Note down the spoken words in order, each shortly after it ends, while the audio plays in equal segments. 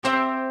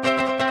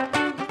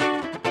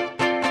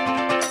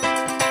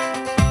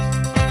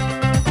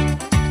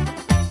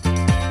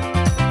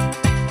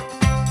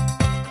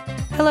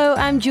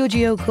I'm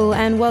Georgie Okul,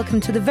 and welcome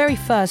to the very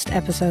first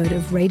episode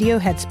of Radio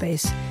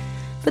Headspace.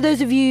 For those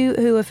of you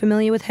who are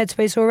familiar with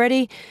Headspace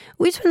already,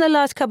 we spent the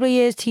last couple of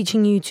years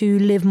teaching you to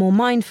live more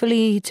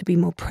mindfully, to be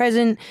more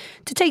present,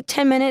 to take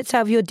 10 minutes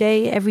out of your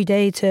day every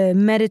day to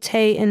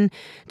meditate and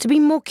to be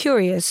more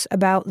curious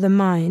about the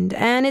mind.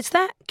 And it's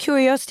that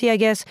curiosity, I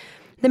guess,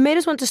 that made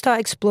us want to start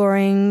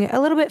exploring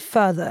a little bit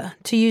further,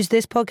 to use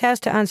this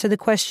podcast to answer the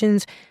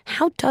questions,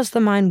 how does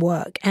the mind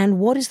work and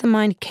what is the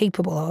mind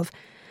capable of?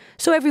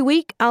 So every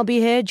week, I'll be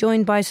here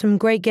joined by some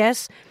great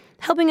guests,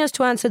 helping us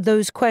to answer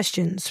those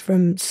questions,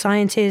 from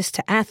scientists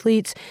to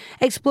athletes,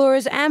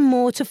 explorers, and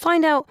more, to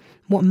find out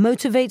what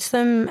motivates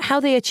them, how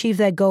they achieve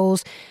their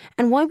goals,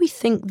 and why we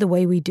think the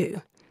way we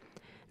do.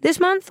 This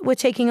month, we're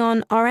taking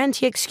on our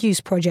anti-excuse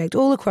project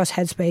all across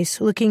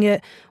Headspace, looking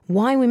at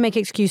why we make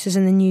excuses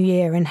in the new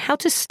year and how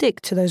to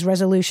stick to those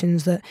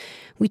resolutions that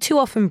we too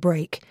often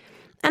break.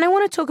 And I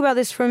want to talk about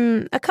this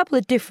from a couple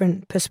of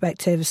different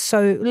perspectives.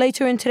 So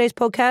later in today's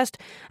podcast,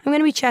 I'm going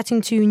to be chatting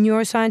to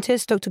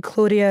neuroscientist Dr.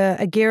 Claudia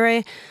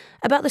Aguirre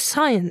about the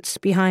science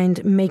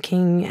behind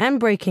making and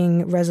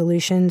breaking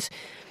resolutions.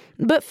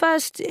 But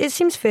first, it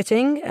seems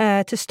fitting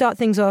to start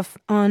things off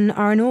on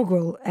our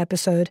inaugural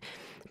episode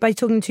by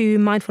talking to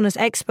mindfulness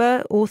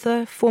expert,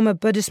 author, former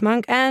Buddhist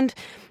monk, and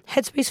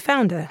Headspace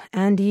founder,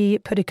 Andy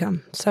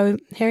Puddicombe. So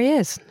here he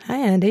is. Hi,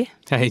 Andy.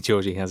 Hey,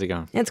 Georgie. How's it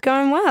going? It's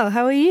going well.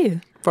 How are you?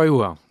 Very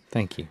well.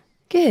 Thank you.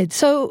 Good.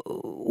 So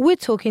we're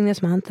talking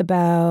this month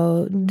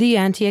about the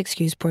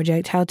anti-excuse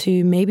project, how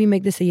to maybe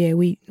make this a year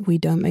we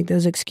don't make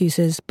those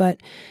excuses. But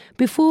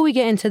before we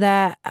get into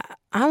that,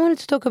 I wanted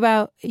to talk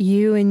about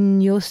you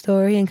and your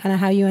story and kind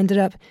of how you ended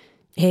up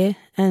here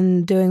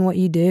and doing what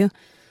you do.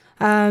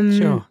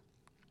 Sure.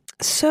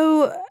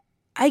 So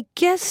I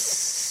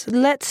guess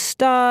let's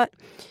start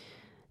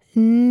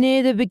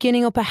near the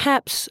beginning, or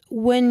perhaps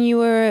when you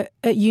were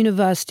at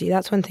university.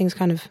 That's when things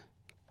kind of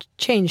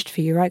changed for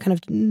you, right? Kind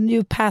of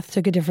your path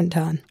took a different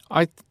turn.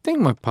 I think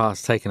my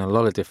path's taken a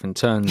lot of different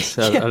turns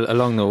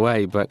along the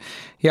way. But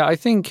yeah, I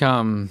think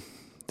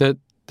the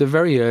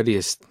very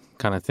earliest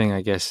kind of thing,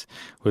 I guess,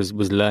 was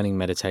learning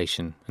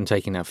meditation and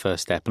taking that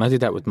first step. And I did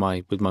that with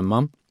my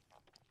mum.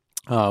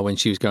 When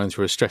she was going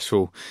through a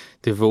stressful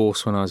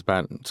divorce when I was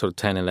about sort of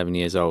 10, 11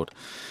 years old.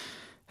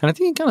 And I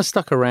think it kind of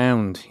stuck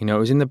around, it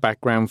was in the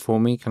background for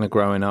me kind of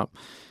growing up.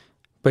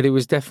 But it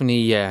was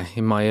definitely,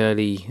 in my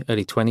early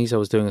 20s, I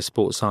was doing a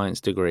sports science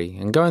degree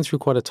and going through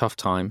quite a tough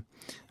time.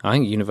 I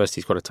think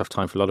university is quite a tough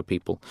time for a lot of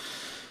people.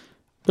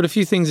 But a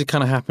few things had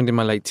kind of happened in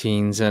my late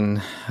teens,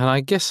 and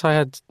I guess I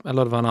had a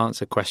lot of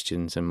unanswered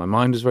questions, and my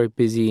mind was very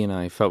busy and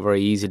I felt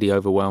very easily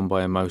overwhelmed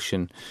by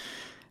emotion.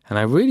 And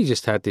I really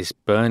just had this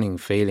burning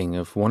feeling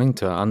of wanting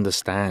to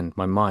understand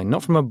my mind,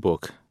 not from a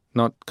book,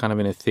 not kind of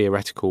in a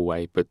theoretical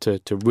way, but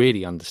to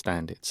really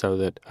understand it so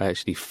that I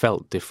actually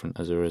felt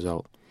different as a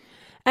result.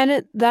 And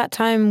at that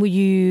time, were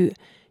you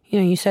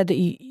said that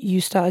you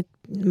started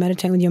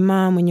meditating with your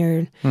mom when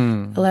you're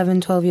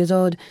 11, 12 years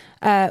old.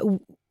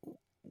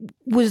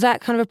 Was that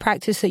kind of a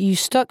practice that you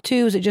stuck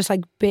to? Was it just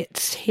like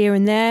bits here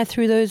and there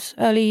through those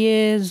early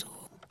years?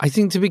 I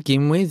think to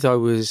begin with, I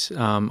was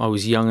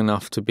young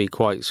enough to be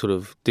quite sort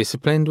of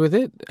disciplined with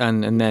it,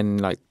 and then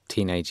like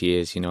teenage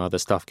years, other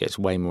stuff gets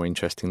way more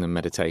interesting than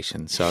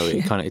meditation. So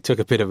it took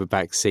a bit of a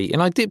back seat,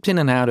 and I dipped in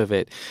and out of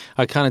it.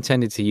 I kind of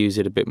tended to use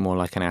it a bit more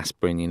like an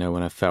aspirin,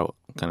 when I felt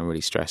kind of really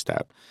stressed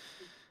out.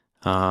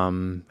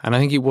 And I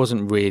think it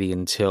wasn't really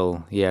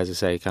until, as I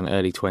say, kind of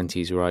early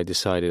 20s where I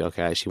decided,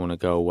 okay, I actually want to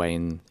go away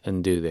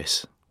and do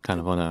this kind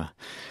of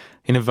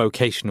in a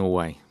vocational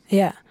way.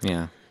 Yeah.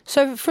 Yeah.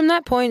 So from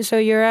that point, so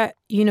you're at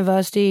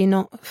university,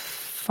 not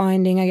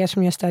finding, I guess,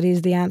 from your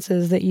studies, the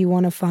answers that you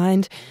want to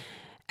find.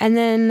 And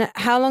then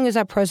how long is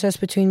that process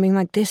between being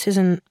like, this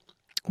isn't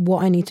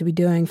what I need to be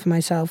doing for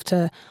myself,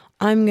 to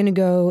I'm going to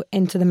go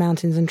into the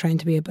mountains and train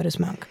to be a Buddhist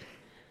monk?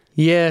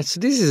 Yeah, so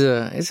this is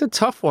it's a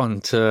tough one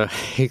to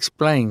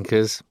explain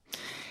because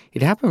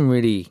it happened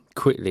really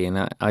quickly,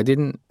 and I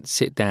didn't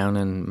sit down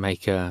and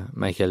make a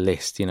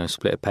list,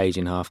 split a page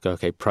in half, go,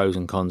 okay, pros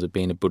and cons of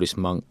being a Buddhist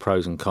monk,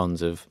 pros and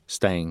cons of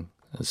staying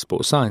a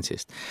sports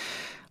scientist.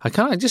 I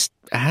kind of just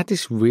had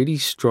this really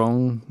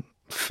strong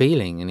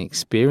feeling and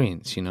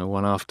experience,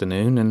 one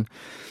afternoon, and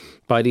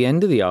by the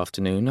end of the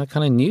afternoon, I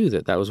kind of knew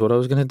that was what I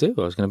was going to do.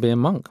 I was going to be a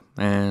monk,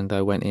 and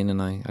I went in and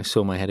I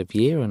saw my head of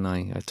year, and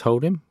I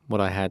told him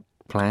what I had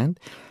planned.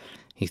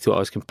 He thought I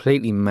was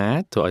completely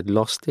mad, thought I'd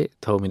lost it,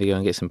 told me to go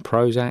and get some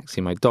Prozac,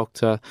 see my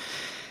doctor.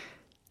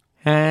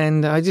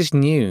 And I just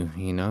knew,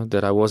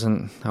 that I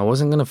wasn't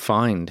going to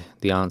find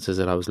the answers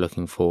that I was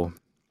looking for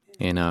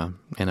in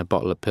a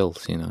bottle of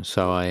pills,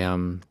 So I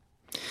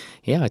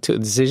took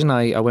the decision.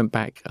 I went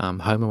back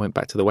home. I went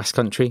back to the West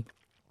Country.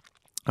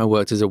 I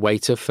worked as a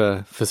waiter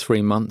for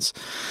 3 months,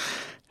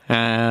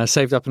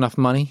 saved up enough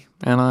money,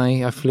 and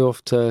I flew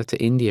off to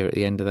India at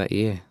the end of that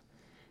year.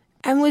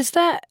 And was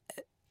that...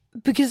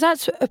 Because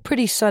that's a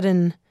pretty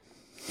sudden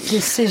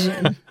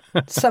decision,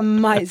 some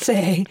might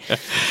say.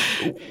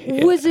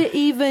 Was it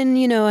even,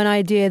 an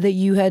idea that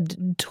you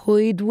had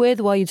toyed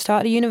with while you'd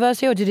started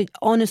university, or did it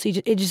honestly,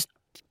 it just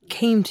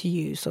came to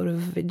you? Sort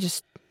of, it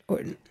just...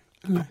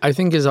 I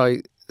think as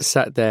I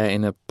sat there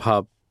in a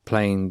pub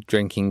playing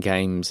drinking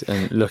games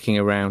and looking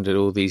around at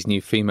all these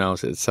new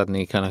females that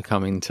suddenly kind of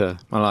come into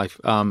my life,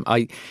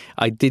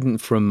 I didn't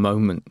for a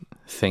moment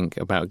think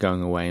about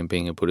going away and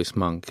being a Buddhist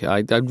monk.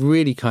 I'd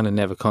really kind of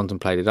never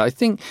contemplated. I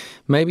think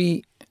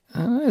maybe,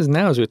 as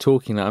we're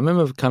talking, I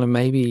remember kind of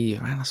maybe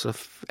around the sort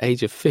of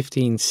age of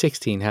 15,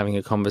 16, having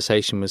a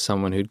conversation with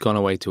someone who'd gone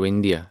away to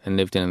India and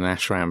lived in an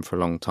ashram for a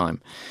long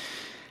time.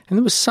 And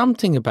there was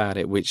something about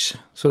it which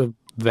sort of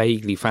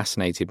vaguely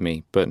fascinated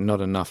me, but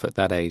not enough at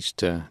that age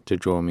to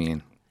draw me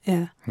in.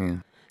 Yeah.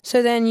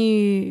 So then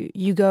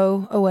you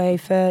go away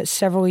for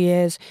several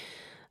years.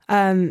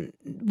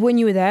 When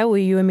you were there, were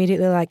you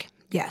immediately like,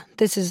 yeah,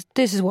 this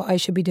is what I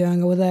should be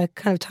doing? Or were there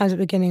kind of times at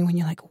the beginning when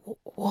you're like,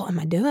 what am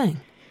I doing?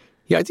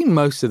 Yeah, I think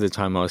most of the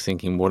time I was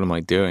thinking, what am I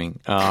doing?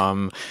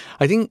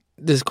 I think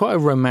there's quite a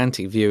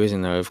romantic view,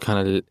 isn't there, of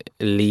kind of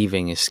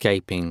leaving,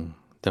 escaping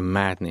the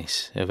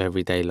madness of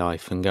everyday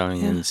life and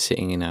going and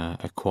sitting in a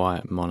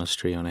quiet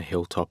monastery on a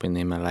hilltop in the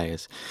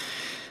Himalayas.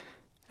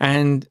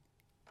 And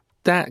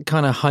that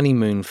kind of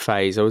honeymoon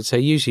phase, I would say,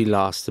 usually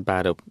lasts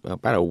about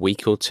a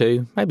week or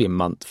two, maybe a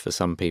month for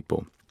some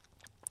people.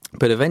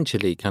 But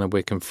eventually, kind of,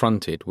 we're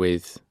confronted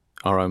with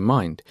our own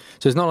mind.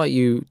 So it's not like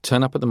you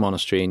turn up at the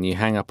monastery and you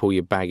hang up all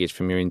your baggage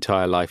from your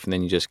entire life and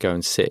then you just go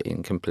and sit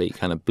in complete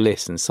kind of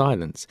bliss and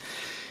silence.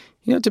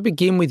 You know, to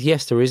begin with,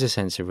 yes, there is a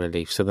sense of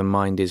relief. So the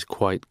mind is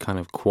quite kind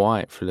of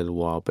quiet for a little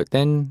while, but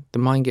then the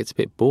mind gets a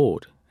bit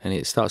bored and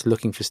it starts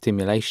looking for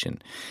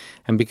stimulation.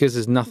 And because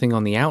there's nothing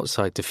on the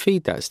outside to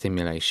feed that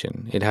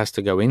stimulation, it has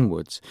to go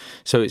inwards.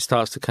 So it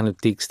starts to kind of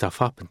dig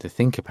stuff up and to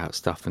think about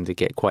stuff and to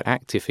get quite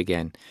active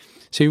again.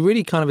 So you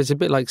really kind of, it's a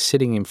bit like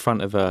sitting in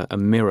front of a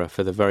mirror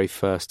for the very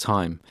first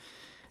time.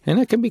 And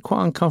it can be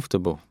quite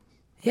uncomfortable.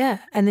 Yeah.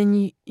 And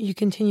then you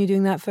continue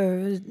doing that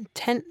for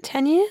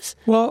 10 years?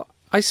 Well,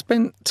 I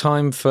spent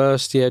time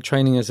first,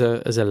 training as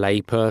a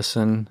lay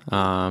person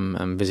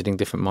and visiting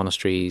different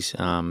monasteries.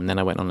 And then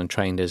I went on and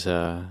trained as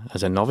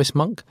a novice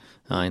monk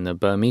in the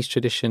Burmese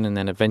tradition. And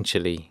then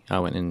eventually I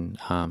went and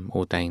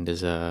ordained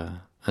as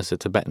a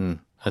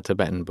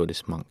Tibetan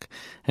Buddhist monk.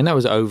 And that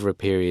was over a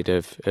period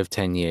of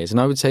 10 years. And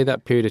I would say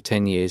that period of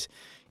 10 years,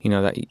 you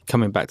know, that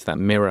coming back to that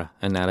mirror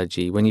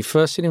analogy, when you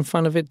first sit in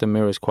front of it, the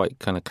mirror is quite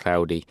kind of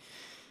cloudy.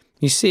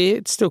 You see it,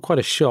 it's still quite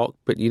a shock,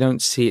 but you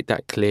don't see it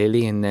that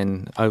clearly. And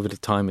then over the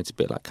time, it's a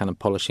bit like kind of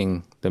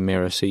polishing the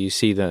mirror. So you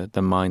see the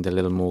mind a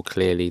little more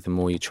clearly the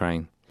more you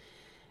train.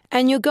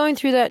 And you're going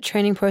through that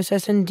training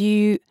process, and do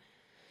you,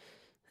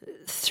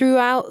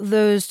 throughout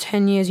those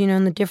 10 years, you know,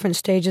 in the different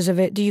stages of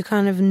it, do you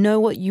kind of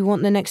know what you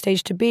want the next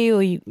stage to be?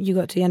 Or you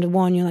got to the end of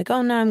one, you're like,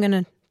 oh, no, I'm going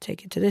to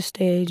take it to this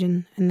stage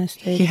and this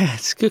stage? Yeah,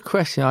 it's a good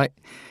question.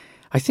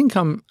 I think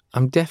I'm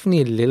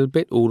definitely a little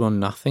bit all or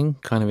nothing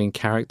kind of in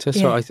character.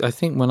 So I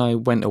think when I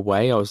went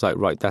away, I was like,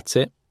 right, that's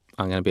it.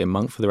 I'm going to be a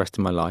monk for the rest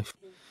of my life.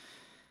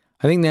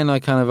 I think then I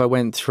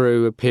went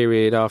through a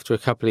period after a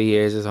couple of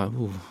years. I was like,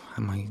 ooh,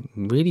 am I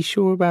really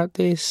sure about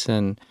this?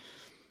 And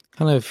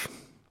kind of,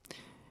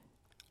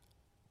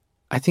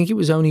 I think it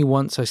was only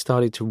once I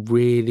started to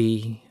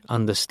really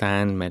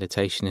understand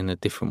meditation in a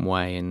different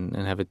way and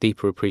have a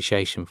deeper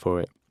appreciation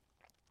for it,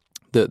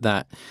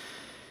 that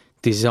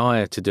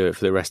desire to do it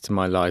for the rest of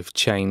my life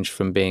changed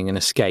from being an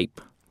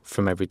escape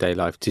from everyday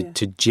life to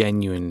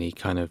genuinely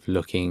kind of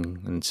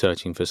looking and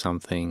searching for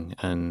something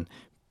and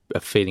a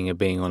feeling of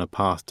being on a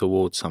path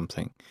towards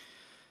something.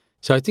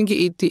 So I think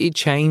it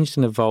changed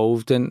and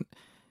evolved, and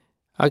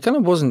I kind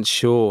of wasn't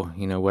sure,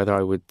 you know, whether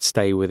I would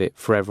stay with it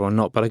forever or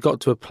not, but I got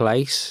to a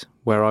place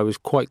where I was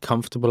quite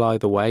comfortable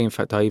either way. In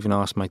fact, I even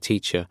asked my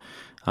teacher,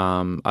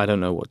 I don't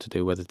know what to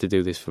do, whether to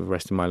do this for the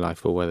rest of my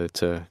life or whether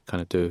to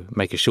kind of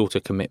make a shorter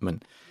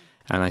commitment.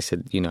 And I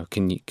said, you know,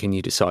 can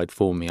you decide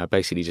for me? I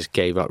basically just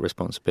gave up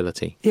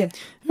responsibility. Yeah.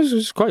 It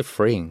was quite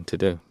freeing to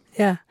do.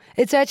 Yeah.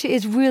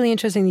 It's really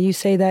interesting that you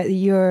say that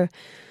you're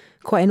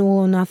quite an all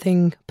or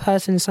nothing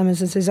person in some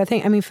instances. I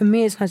mean, for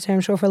me, it's nice to hear.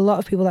 I'm sure for a lot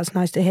of people that's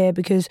nice to hear,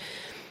 because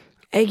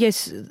I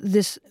guess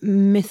this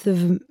myth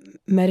of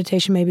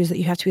meditation maybe is that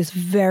you have to be this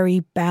very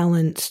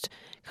balanced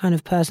kind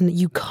of person, that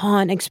you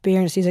can't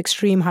experience these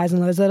extreme highs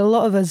and lows that a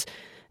lot of us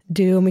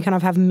do, and we kind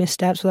of have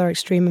missteps with our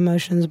extreme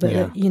emotions, but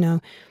that, you know,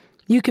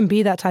 you can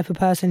be that type of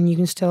person and you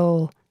can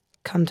still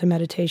come to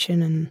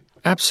meditation. And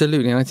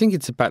absolutely. And I think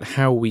it's about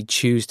how we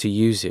choose to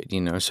use it, you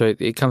know. So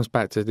it comes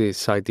back to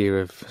this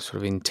idea of sort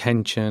of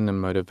intention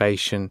and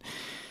motivation.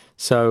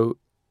 So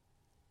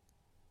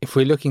if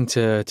we're looking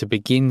to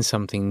begin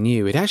something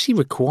new, it actually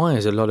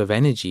requires a lot of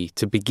energy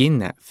to begin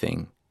that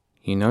thing,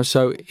 you know.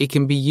 So it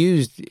can be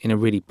used in a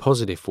really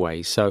positive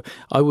way. So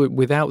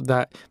without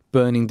that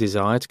burning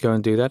desire to go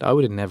and do that, I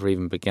would have never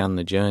even begun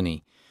the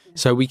journey.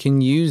 So we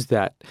can use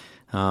that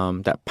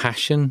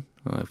passion,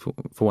 for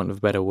want of a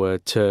better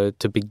word, to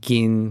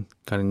begin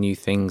kind of new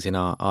things in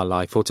our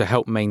life, or to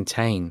help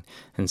maintain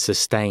and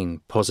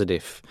sustain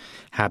positive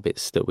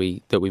habits that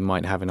we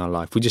might have in our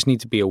life. We just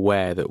need to be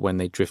aware that when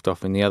they drift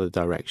off in the other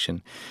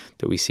direction,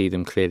 that we see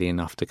them clearly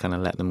enough to kind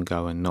of let them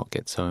go and not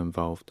get so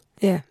involved.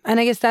 Yeah, and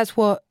I guess that's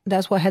what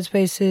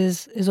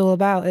Headspace is all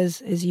about,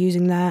 is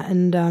using that,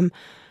 and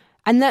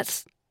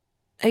that's,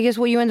 I guess,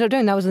 what you ended up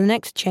doing. That was the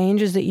next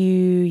change, is that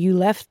you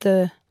left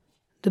the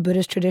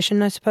Buddhist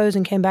tradition, I suppose,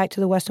 and came back to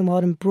the Western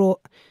world and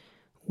brought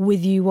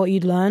with you what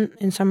you'd learned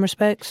in some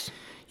respects.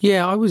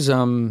 Yeah, I was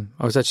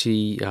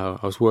actually I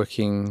was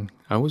working.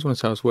 I always want to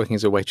say I was working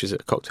as a waitress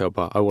at a cocktail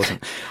bar. I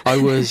wasn't. I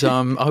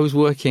was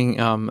working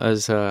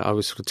as I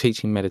was sort of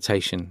teaching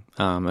meditation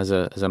as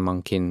a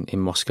monk in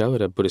Moscow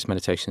at a Buddhist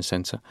meditation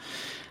center,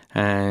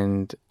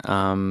 and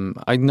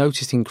I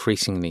noticed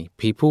increasingly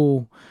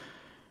people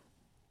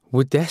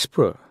were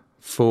desperate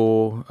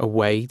for a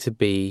way to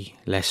be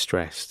less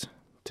stressed,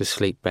 to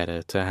sleep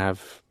better, to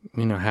have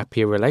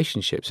happier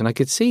relationships, and I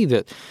could see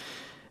that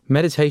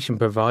meditation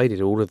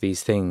provided all of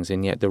these things,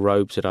 and yet the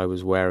robes that I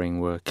was wearing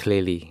were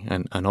clearly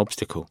an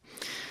obstacle.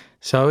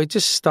 So it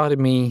just started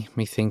me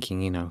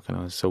thinking,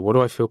 so what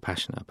do I feel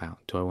passionate about?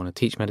 Do I want to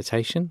teach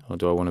meditation, or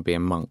do I want to be a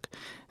monk?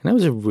 And that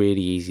was a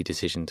really easy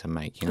decision to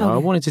make. I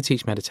wanted to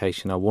teach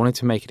meditation. I wanted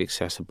to make it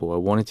accessible. I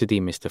wanted to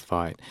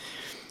demystify it.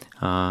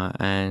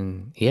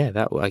 And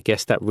yeah, I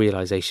guess that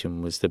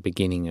realization was the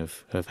beginning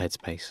of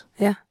Headspace.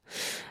 Yeah.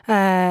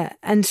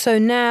 And so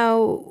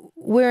now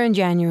we're in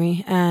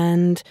January,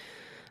 and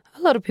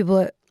a lot of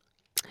people,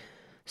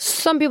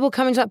 some people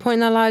coming to that point in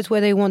their lives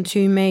where they want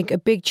to make a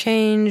big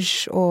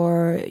change,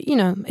 or,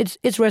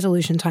 it's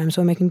resolution time.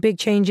 So we're making big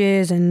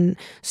changes and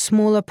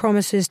smaller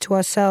promises to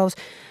ourselves.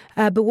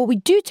 But what we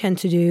do tend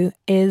to do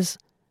is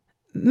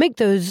make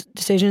those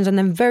decisions and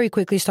then very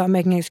quickly start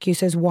making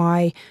excuses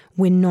why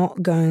we're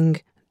not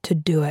going to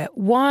do it.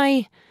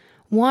 Why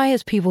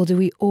as people do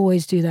we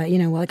always do that?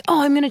 We're like,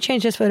 oh, I'm going to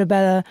change this for the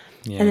better,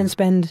 and then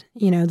spend,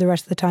 the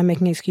rest of the time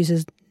making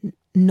excuses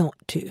not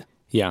to.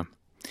 Yeah.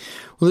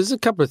 Well, there's a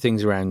couple of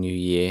things around New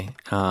Year.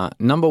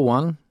 Number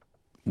one,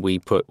 we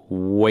put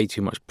way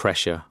too much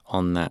pressure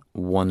on that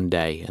one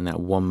day and that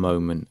one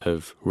moment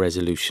of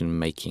resolution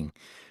making,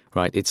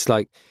 right? It's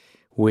like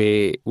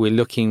we're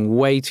looking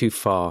way too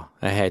far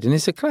ahead. And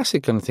it's a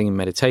classic kind of thing in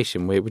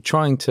meditation. We're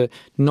trying to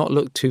not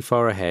look too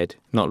far ahead,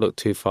 not look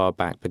too far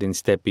back, but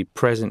instead be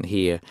present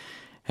here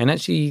and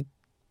actually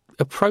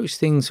approach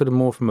things sort of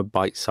more from a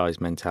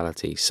bite-sized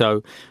mentality.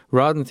 So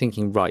rather than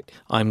thinking, right,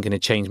 I'm going to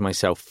change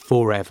myself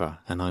forever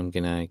and I'm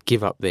going to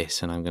give up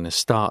this and I'm going to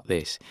start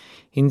this,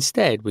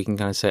 instead we can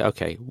kind of say,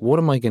 okay, what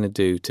am I going to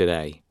do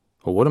today?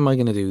 Or what am I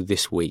going to do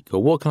this week?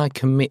 Or what can I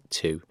commit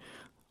to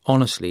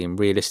honestly and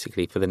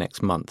realistically for the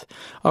next month?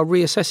 I'll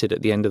reassess it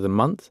at the end of the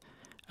month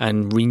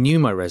and renew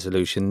my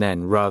resolution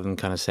then, rather than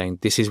kind of saying,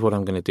 this is what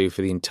I'm going to do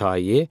for the entire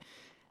year.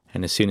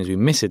 And as soon as we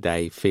miss a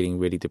day, feeling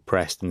really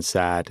depressed and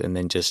sad, and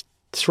then just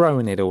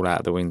throwing it all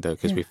out the window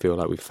because we feel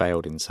like we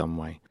failed in some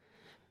way.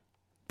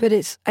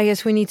 But I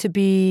guess we need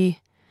to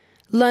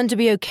learn to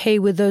be okay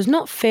with those,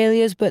 not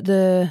failures, but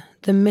the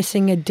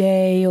missing a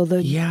day or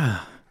the...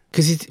 Yeah,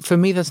 because for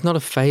me, that's not a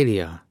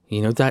failure.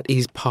 That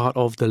is part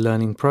of the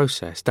learning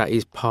process. That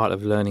is part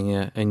of learning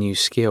a new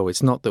skill.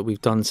 It's not that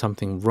we've done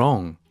something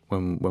wrong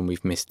when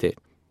we've missed it.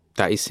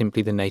 That is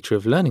simply the nature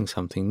of learning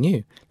something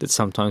new, that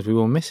sometimes we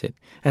will miss it.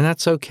 And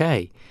that's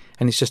okay.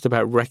 And it's just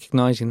about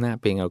recognizing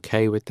that, being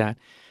okay with that,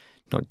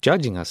 not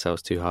judging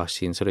ourselves too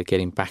harshly, and sort of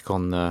getting back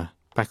on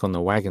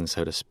the wagon,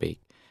 so to speak.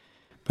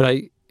 But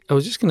I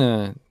was just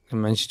going to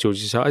mention,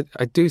 George, so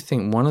I do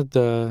think one of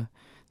the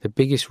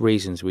biggest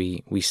reasons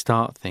we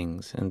start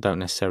things and don't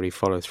necessarily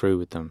follow through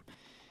with them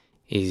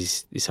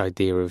is this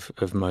idea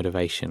of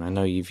motivation. I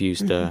know you've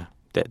used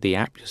the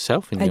app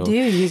yourself. I do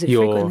use it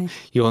frequently.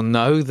 You'll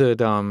know that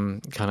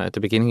kind of at the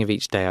beginning of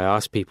each day, I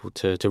ask people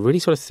to really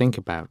sort of think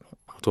about,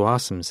 to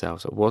ask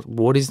themselves,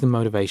 what is the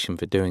motivation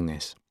for doing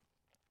this?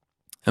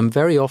 And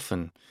very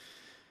often,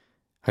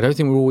 I don't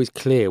think we're always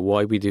clear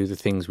why we do the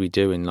things we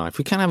do in life.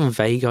 We can have a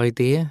vague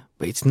idea,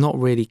 but it's not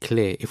really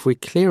clear. If we're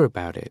clear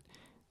about it,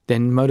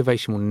 then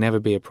motivation will never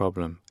be a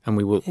problem, and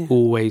we will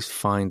always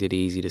find it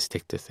easy to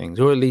stick to things,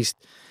 or at least,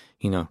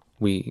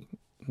 we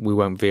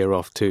won't veer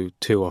off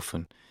too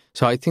often.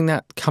 So I think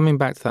that coming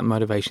back to that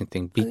motivation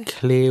thing, be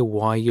clear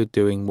why you're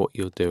doing what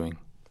you're doing.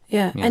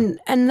 Yeah.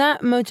 And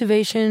that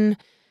motivation,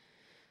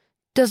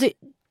 does it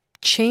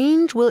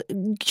change?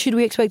 Should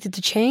we expect it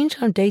to change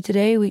on day to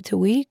day, week to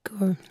week?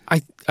 Or I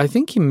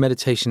think in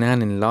meditation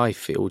and in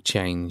life it will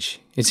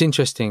change. It's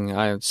interesting.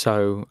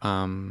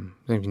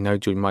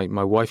 Julie,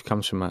 my wife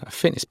comes from a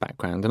fitness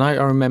background, and I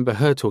remember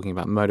her talking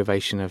about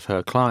motivation of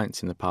her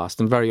clients in the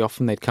past. And very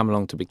often they'd come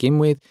along to begin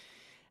with,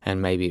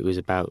 and maybe it was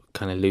about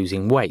kind of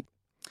losing weight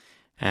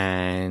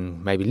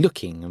and maybe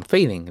looking and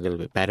feeling a little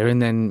bit better.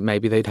 And then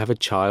maybe they'd have a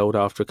child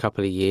after a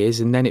couple of years,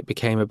 and then it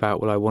became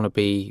about, well, I want to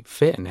be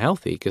fit and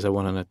healthy because I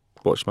want to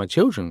watch my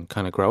children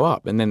kind of grow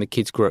up. And then the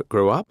kids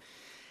grew up.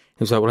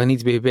 It was like, well, I need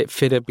to be a bit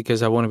fitter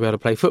because I want to be able to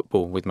play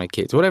football with my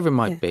kids, whatever it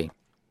might be.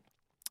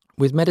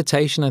 With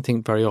meditation, I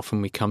think very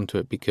often we come to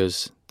it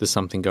because there's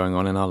something going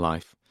on in our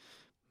life.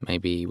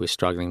 Maybe we're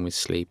struggling with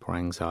sleep or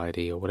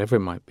anxiety or whatever it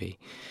might be.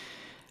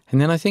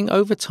 And then I think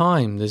over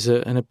time there's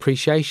an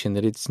appreciation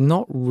that it's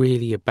not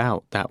really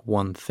about that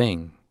one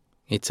thing.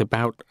 It's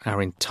about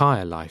our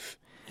entire life.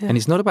 Yeah. And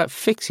it's not about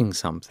fixing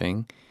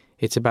something.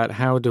 It's about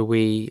how do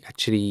we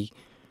actually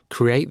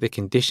create the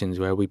conditions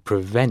where we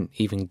prevent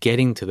even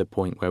getting to the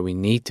point where we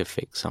need to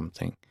fix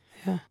something.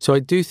 Yeah. So I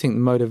do think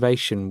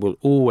motivation will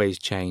always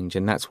change,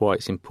 and that's why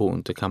it's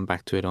important to come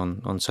back to it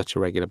on such a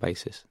regular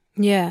basis.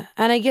 Yeah,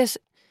 and I guess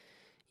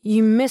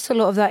you miss a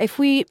lot of that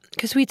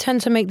because we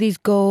tend to make these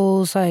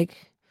goals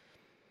like,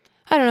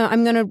 I don't know,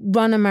 I'm going to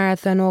run a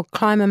marathon or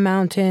climb a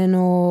mountain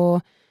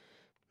or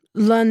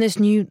learn this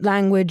new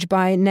language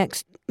by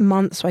next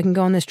month so I can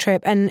go on this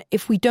trip. And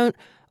if we don't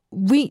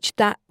reach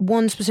that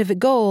one specific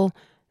goal,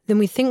 then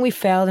we think we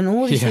failed, and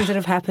all these things that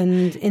have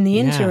happened in the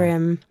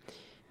interim,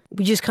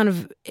 we just kind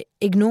of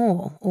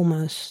ignore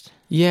almost.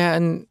 Yeah,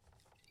 and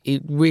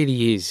it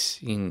really is,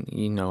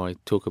 I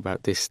talk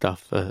about this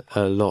stuff a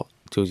lot,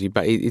 Georgie,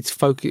 but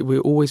we're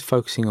always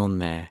focusing on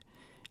there.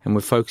 And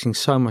we're focusing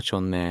so much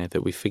on there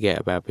that we forget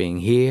about being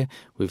here.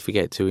 We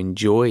forget to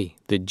enjoy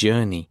the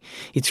journey.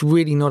 It's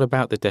really not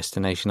about the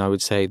destination. I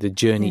would say the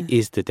journey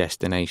is the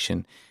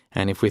destination.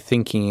 And if we're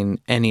thinking in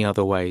any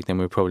other way, then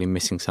we're probably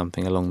missing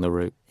something along the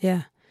route.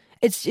 Yeah.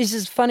 It's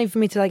just funny for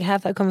me to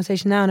have that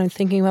conversation now. And I'm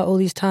thinking about all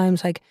these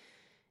times,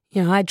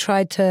 I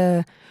tried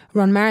to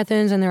run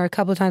marathons, and there were a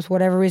couple of times for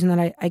whatever reason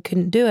that I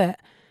couldn't do it.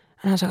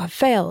 And I was like, I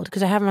failed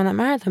because I haven't run that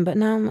marathon. But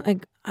now I'm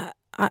like,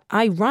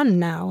 I run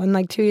now,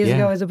 and 2 years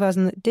ago I was a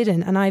person that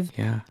didn't, and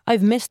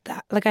I've missed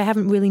that. I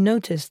haven't really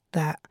noticed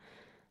that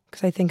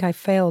because I think I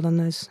failed on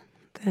those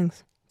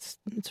things.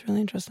 It's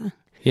really interesting.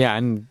 Yeah,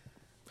 and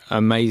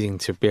amazing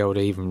to be able to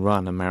even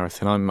run a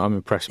marathon. I'm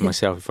impressed with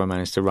myself if I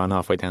manage to run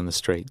halfway down the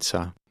street.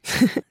 So,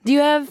 do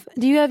you have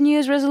New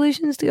Year's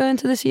resolutions to go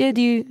into this year?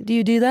 Do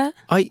you do that?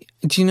 I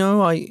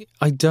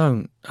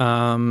don't.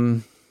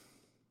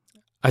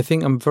 I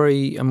think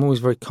I'm always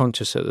very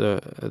conscious at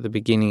the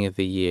beginning of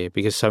the year,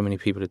 because so many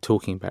people are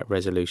talking about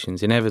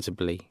resolutions.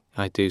 Inevitably,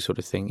 I do sort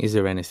of think, is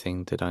there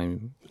anything that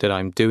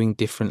I'm doing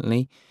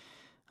differently,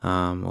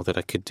 or that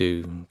I could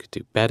do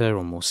better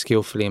or more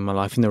skillfully in my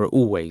life? And there are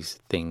always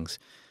things,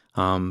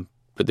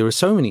 but there are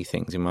so many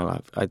things in my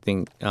life. I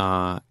think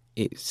I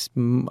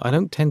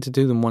don't tend to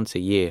do them once a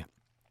year.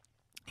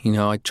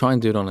 I try and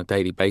do it on a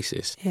daily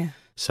basis. Yeah.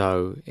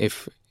 So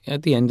if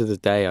at the end of the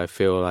day I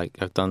feel like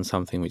I've done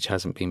something which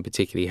hasn't been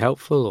particularly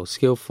helpful or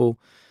skillful,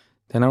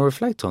 then I'll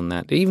reflect on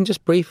that, even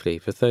just briefly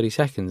for 30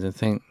 seconds, and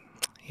think,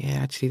 yeah,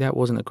 actually that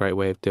wasn't a great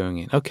way of doing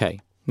it. Okay,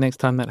 next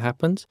time that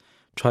happens,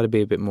 try to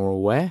be a bit more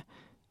aware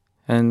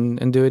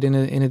and do it in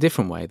a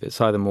different way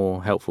that's either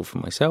more helpful for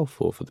myself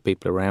or for the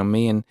people around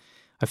me. And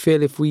I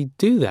feel if we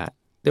do that,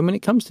 then when it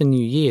comes to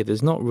New Year,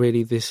 there's not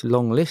really this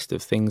long list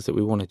of things that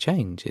we want to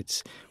change.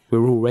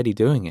 We're already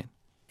doing it.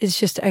 It's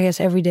just, I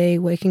guess, every day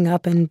waking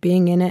up and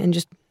being in it and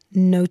just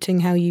noting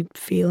how you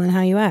feel and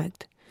how you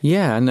act.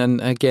 Yeah, and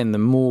again, the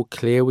more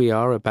clear we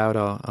are about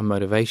our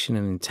motivation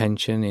and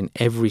intention in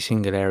every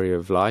single area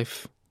of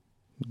life,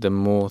 the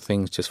more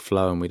things just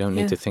flow, and we don't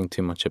need to think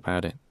too much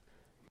about it.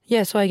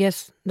 Yeah, so I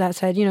guess that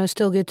said, it's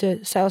still good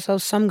to set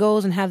ourselves some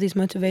goals and have these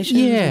motivations.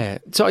 Yeah,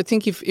 so I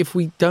think if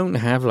we don't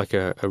have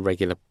a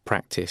regular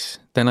practice,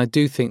 then I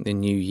do think the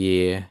new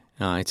year,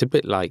 it's a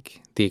bit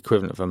like the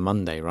equivalent of a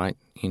Monday, right?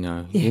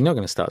 You're not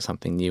going to start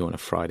something new on a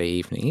Friday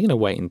evening. You're going to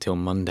wait until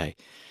Monday.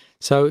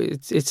 So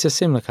it's a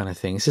similar kind of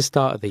thing. It's the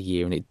start of the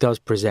year, and it does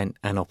present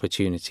an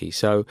opportunity.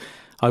 So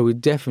I would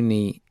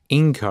definitely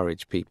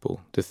encourage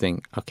people to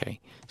think, okay,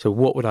 so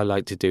what would I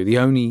like to do? The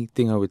only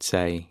thing I would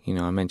say,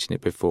 I mentioned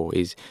it before,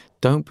 is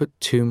don't put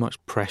too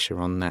much pressure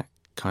on that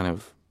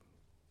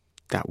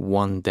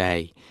one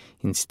day.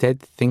 Instead,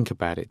 think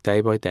about it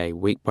day by day,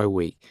 week by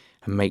week,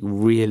 and make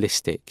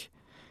realistic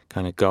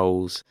kind of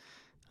goals.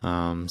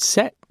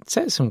 Set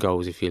some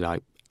goals if you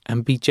like,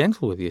 and be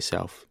gentle with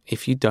yourself.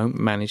 If you don't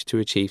manage to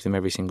achieve them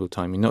every single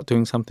time, you're not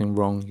doing something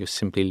wrong, you're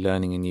simply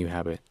learning a new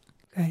habit.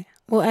 Great.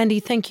 Well, Andy,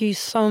 thank you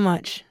so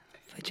much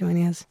for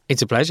joining us.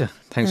 It's a pleasure.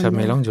 Thanks for having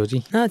me along,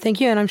 Georgie. No, thank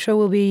you, and I'm sure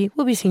we'll be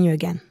seeing you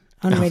again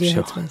on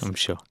Radio Headspace. I'm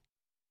sure.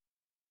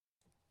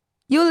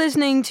 You're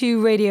listening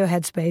to Radio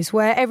Headspace,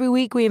 where every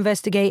week we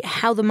investigate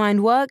how the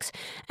mind works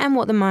and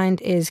what the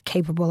mind is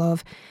capable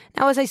of.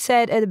 Now, as I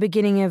said at the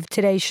beginning of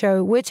today's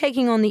show, we're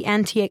taking on the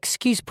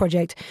Anti-Excuse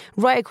Project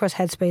right across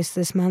Headspace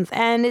this month,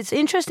 and it's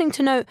interesting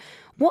to note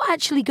what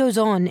actually goes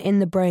on in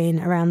the brain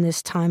around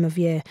this time of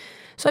year.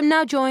 So I'm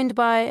now joined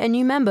by a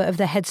new member of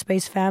the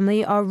Headspace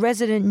family, our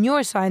resident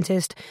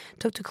neuroscientist,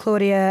 Dr.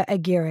 Claudia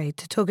Aguirre,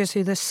 to talk us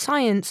through the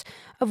science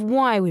of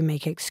why we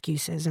make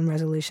excuses and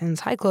resolutions.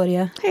 Hi,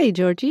 Claudia. Hey,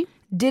 Georgie.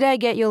 Did I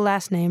get your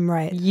last name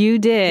right? You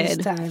did.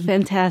 This time?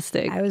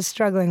 Fantastic. I was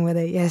struggling with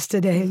it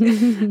yesterday.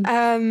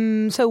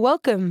 So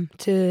welcome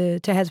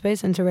to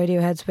Headspace and to Radio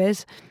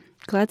Headspace.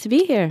 Glad to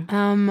be here.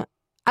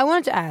 I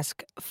wanted to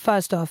ask,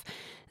 first off,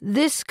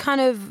 this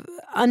kind of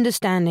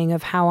understanding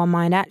of how our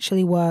mind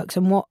actually works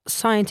and what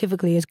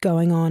scientifically is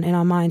going on in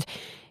our minds,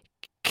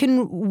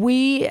 can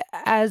we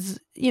as,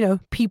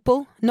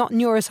 people, not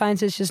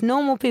neuroscientists, just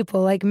normal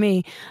people like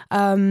me,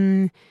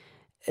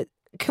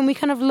 can we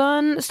kind of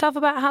learn stuff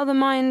about how the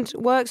mind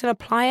works and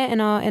apply it in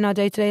our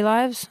day-to-day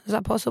lives? Is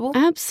that possible?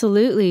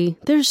 Absolutely.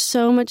 There's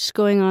so much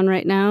going on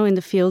right now in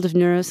the field of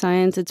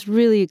neuroscience. It's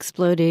really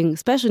exploding,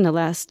 especially in the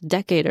last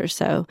decade or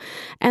so.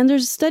 And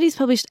there's studies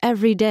published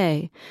every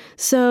day.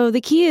 So the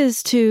key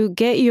is to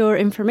get your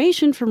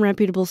information from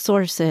reputable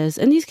sources.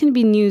 And these can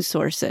be news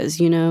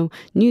sources,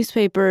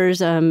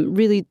 newspapers,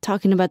 really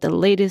talking about the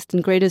latest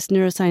and greatest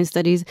neuroscience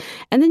studies.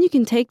 And then you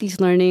can take these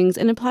learnings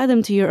and apply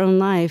them to your own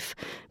life.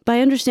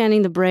 By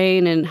understanding the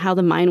brain and how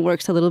the mind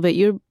works a little bit,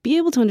 you'll be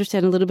able to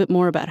understand a little bit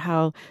more about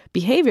how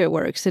behavior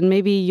works and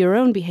maybe your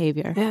own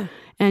behavior. Yeah.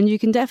 And you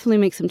can definitely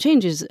make some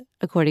changes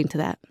according to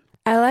that.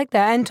 I like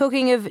that. And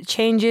talking of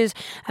changes,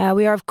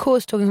 we are, of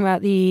course, talking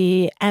about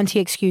the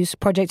Anti-Excuse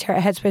project here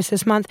at Headspace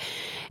this month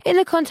in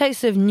the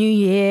context of New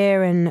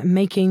Year and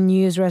making New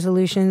Year's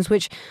resolutions,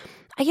 which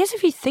I guess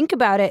if you think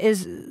about it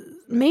is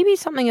maybe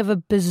something of a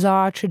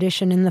bizarre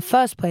tradition in the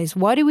first place.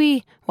 Why do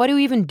we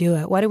even do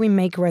it? Why do we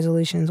make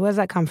resolutions? Where does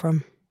that come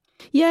from?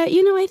 Yeah,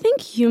 I think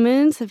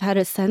humans have had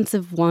a sense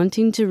of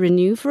wanting to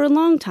renew for a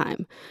long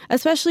time,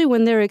 especially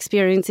when they're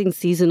experiencing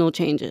seasonal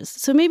changes.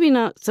 So maybe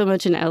not so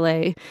much in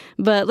LA,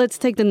 but let's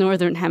take the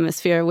Northern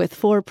Hemisphere with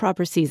 4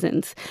 proper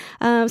seasons.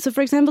 So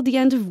for example, the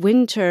end of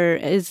winter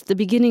is the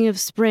beginning of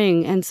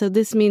spring, and so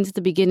this means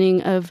the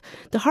beginning of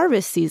the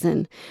harvest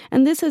season.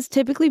 And this has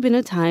typically been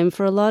a time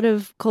for a lot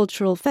of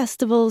cultural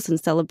festivals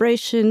and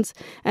celebrations,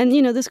 and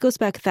this goes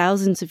back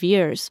thousands of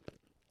years.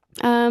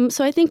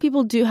 So I think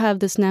people do have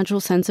this natural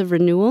sense of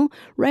renewal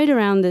right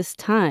around this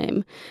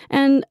time.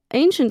 And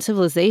ancient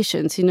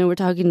civilizations, we're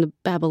talking the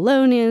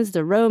Babylonians,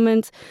 the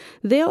Romans,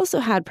 they also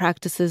had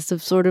practices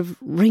of sort of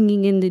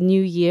ringing in the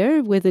new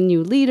year with a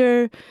new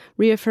leader,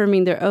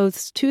 reaffirming their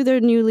oaths to their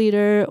new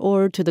leader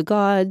or to the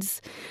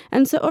gods.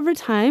 And so over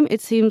time,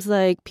 it seems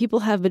like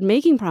people have been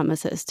making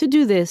promises to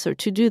do this or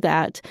to do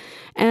that.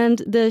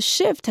 And the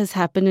shift has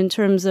happened in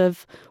terms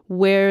of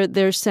where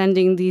they're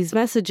sending these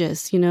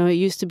messages. It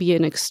used to be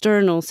an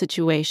external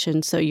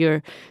situation, so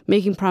you're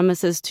making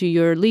promises to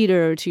your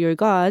leader or to your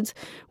gods,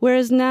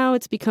 whereas now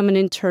it's become an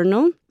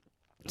internal,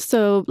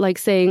 so like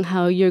saying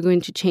how you're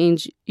going to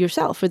change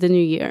yourself for the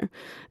new year.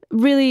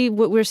 Really,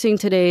 what we're seeing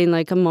today in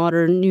like a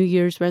modern New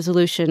Year's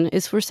resolution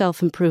is for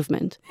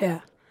self-improvement. Yeah.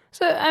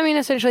 So, I mean,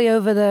 essentially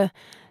over the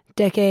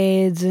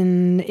decades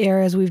and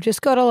eras, we've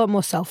just got a lot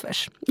more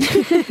selfish.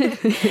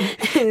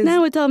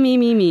 Now it's all me,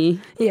 me, me.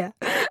 Yeah.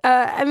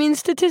 I mean,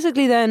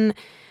 statistically then,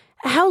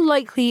 how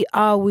likely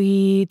are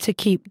we to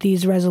keep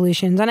these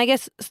resolutions? And I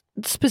guess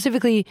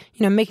specifically,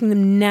 making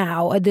them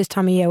now at this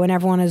time of year when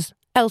everyone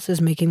else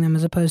is making them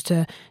as opposed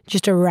to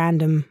just a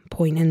random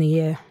point in the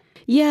year.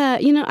 Yeah,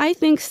 I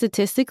think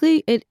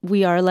statistically,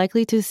 we are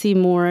likely to see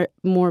more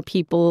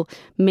people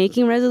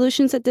making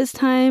resolutions at this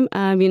time.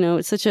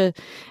 It's such a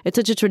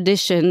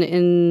tradition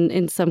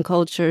in some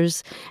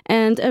cultures.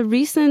 And a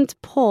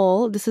recent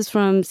poll, this is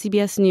from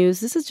CBS News.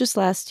 This is just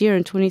last year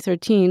in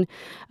 2013.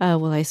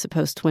 I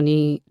suppose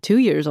 22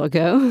 years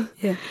ago.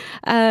 Yeah.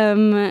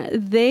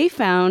 They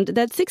found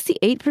that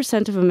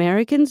 68% of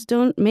Americans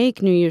don't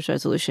make New Year's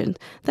resolutions.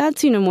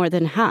 That's more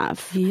than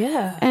half.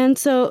 Yeah. And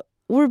so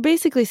we're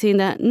basically seeing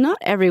that not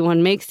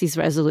everyone makes these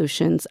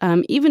resolutions,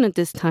 even at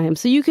this time.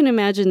 So you can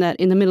imagine that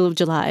in the middle of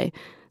July,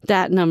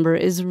 that number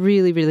is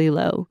really, really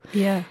low.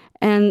 Yeah.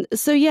 And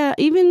so, yeah,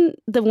 even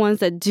the ones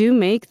that do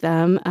make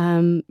them,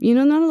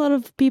 not a lot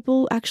of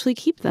people actually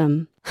keep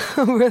them.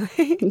 Oh,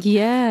 really?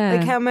 Yeah.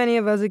 Like how many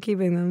of us are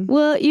keeping them?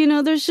 Well,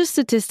 there's just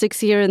statistics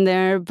here and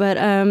there, but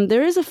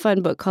there is a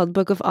fun book called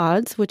Book of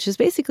Odds, which is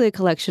basically a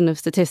collection of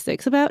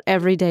statistics about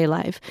everyday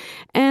life.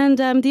 And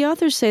the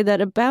authors say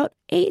that about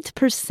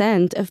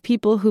 8% of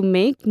people who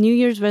make New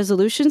Year's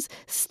resolutions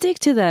stick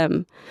to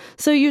them.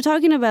 So you're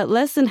talking about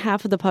less than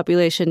half of the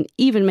population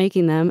even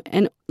making them,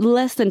 and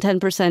less than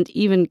 10%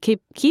 even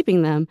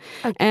keeping them.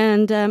 Okay.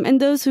 And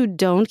those who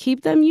don't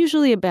keep them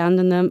usually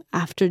abandon them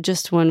after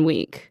just 1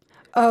 week.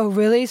 Oh,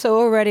 really? So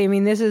already, I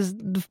mean, this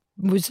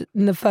was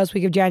in the first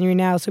week of January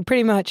now, so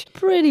pretty much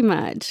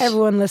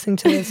everyone listening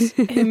to this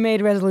who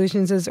made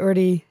resolutions has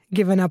already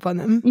given up on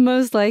them.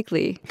 Most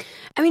likely.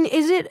 I mean,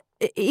 is it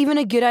even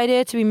a good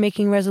idea to be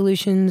making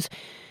resolutions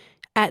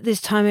at this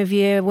time of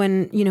year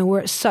when, we're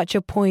at such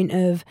a point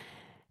of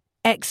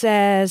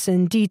excess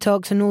and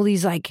detox and all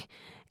these like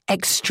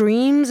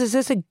extremes? Is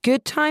this a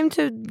good time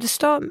to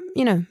start,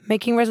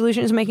 making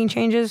resolutions, making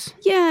changes?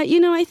 Yeah,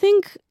 I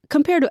think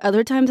compared to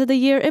other times of the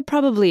year, it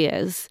probably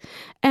is.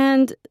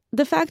 And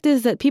the fact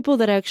is that people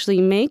that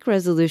actually make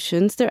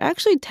resolutions, they're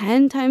actually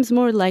 10 times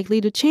more likely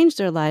to change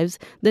their lives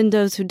than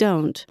those who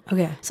don't.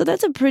 Okay. So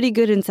that's a pretty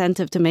good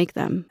incentive to make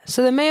them.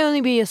 So there may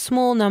only be a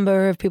small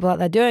number of people out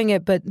there doing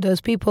it, but those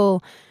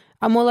people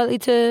are more likely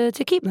to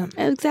keep them.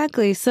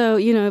 Exactly. So,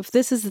 if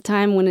this is the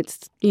time when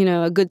it's,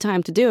 a good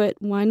time to do it,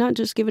 why not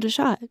just give it a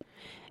shot?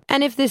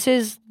 And if this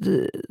is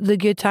the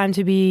good time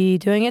to be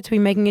doing it, to be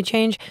making a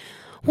change,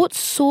 what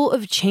sort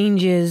of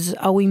changes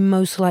are we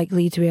most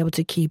likely to be able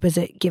to keep? Is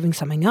it giving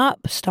something up,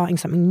 starting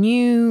something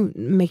new,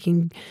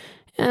 making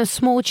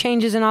small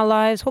changes in our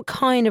lives? What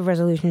kind of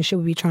resolutions should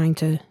we be trying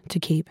to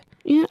keep?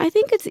 I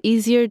think it's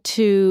easier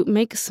to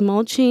make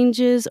small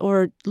changes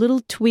or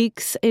little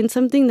tweaks in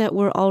something that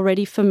we're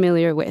already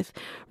familiar with,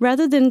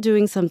 rather than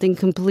doing something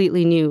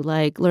completely new,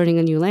 like learning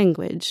a new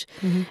language.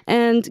 Mm-hmm.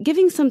 And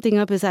giving something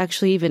up is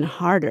actually even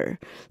harder.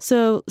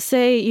 So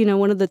say,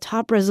 one of the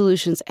top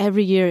resolutions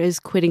every year is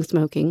quitting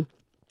smoking.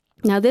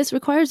 Now, this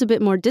requires a bit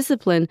more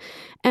discipline,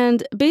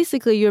 and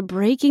basically you're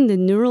breaking the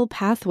neural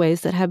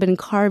pathways that have been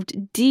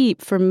carved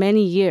deep for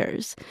many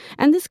years.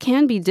 And this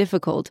can be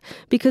difficult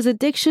because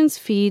addictions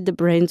feed the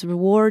brain's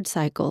reward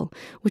cycle,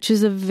 which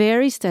is a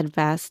very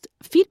steadfast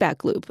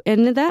feedback loop,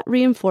 and that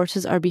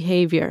reinforces our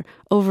behavior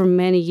over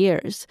many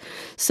years.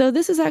 So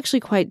this is actually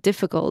quite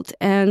difficult,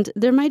 and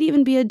there might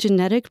even be a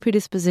genetic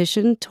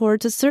predisposition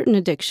towards a certain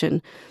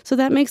addiction, so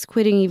that makes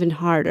quitting even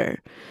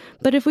harder.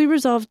 But if we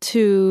resolve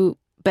to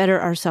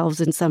better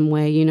ourselves in some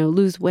way,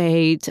 lose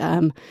weight,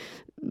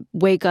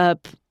 wake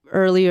up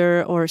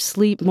earlier or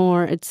sleep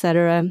more,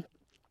 etc.,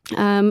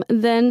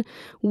 then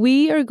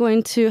we are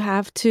going to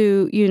have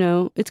to,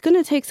 it's going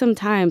to take some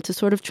time to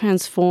sort of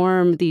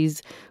transform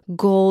these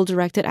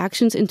goal-directed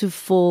actions into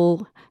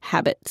full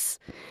habits.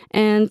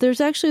 And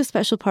there's actually a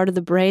special part of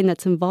the brain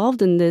that's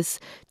involved in this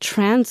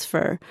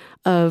transfer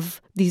of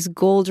these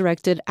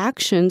goal-directed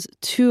actions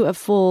to a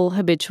full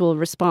habitual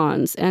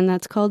response, and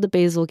that's called the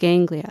basal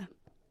ganglia.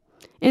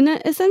 And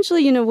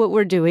essentially, what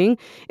we're doing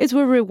is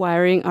we're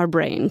rewiring our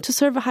brain to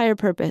serve a higher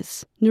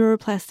purpose,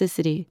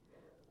 neuroplasticity.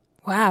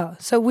 Wow.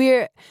 So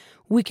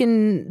we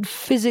can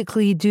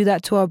physically do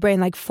that to our brain,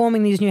 like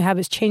forming these new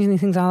habits, changing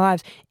these things in our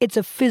lives. It's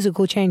a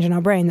physical change in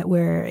our brain that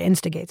we're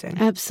instigating.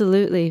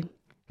 Absolutely.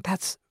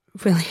 That's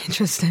really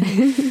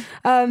interesting.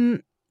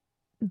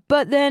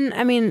 But then,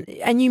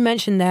 and you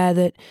mentioned there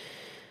that,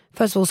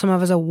 first of all, some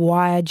of us are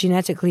wired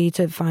genetically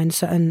to find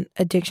certain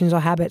addictions or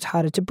habits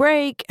harder to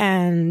break.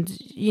 And,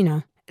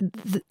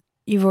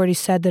 you've already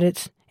said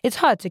that it's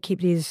hard to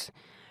keep these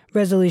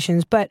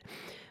resolutions. But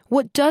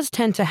what does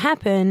tend to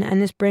happen,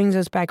 and this brings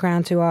us back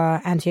around to our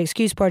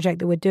anti-excuse project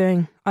that we're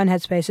doing on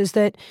Headspace, is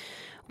that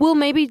we'll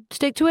maybe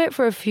stick to it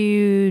for a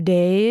few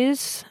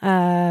days,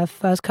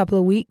 first couple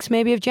of weeks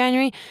maybe of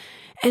January,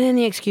 and then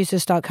the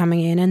excuses start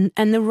coming in,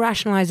 and the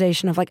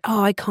rationalization of like,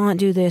 oh, I can't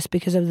do this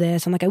because of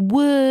this. And like, I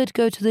would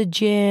go to the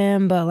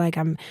gym, but like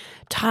I'm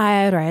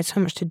tired or I had so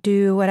much to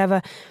do,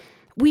 whatever.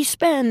 We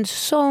spend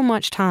so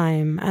much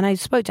time, and I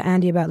spoke to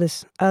Andy about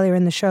this earlier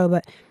in the show,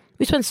 but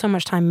we spend so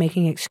much time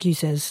making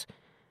excuses.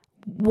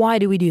 Why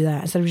do we do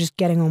that instead of just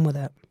getting on with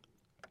it?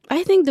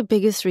 I think the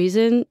biggest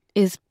reason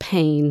is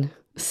pain.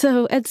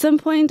 So at some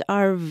point,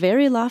 our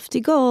very lofty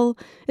goal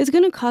is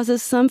going to cause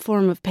us some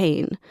form of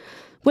pain.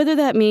 Whether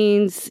that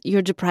means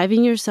you're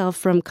depriving yourself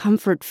from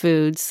comfort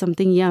foods,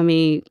 something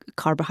yummy,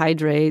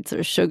 carbohydrates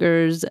or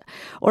sugars,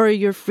 or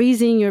you're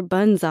freezing your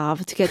buns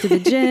off to get to the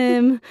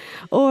gym,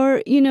 or,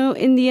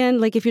 in the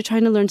end, like if you're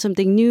trying to learn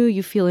something new,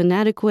 you feel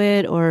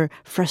inadequate or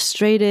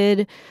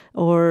frustrated,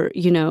 or,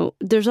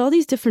 there's all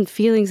these different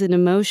feelings and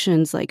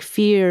emotions like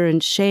fear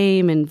and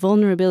shame and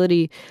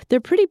vulnerability.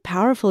 They're pretty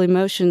powerful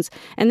emotions,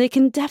 and they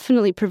can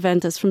definitely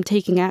prevent us from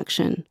taking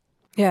action.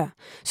 Yeah.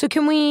 So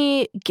can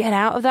we get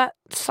out of that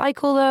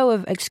cycle, though,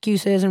 of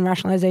excuses and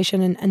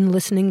rationalization and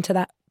listening to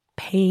that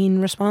pain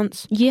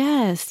response?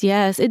 Yes.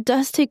 It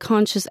does take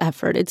conscious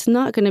effort. It's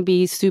not going to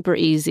be super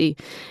easy.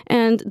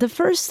 And the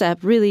first step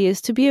really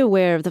is to be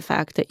aware of the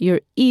fact that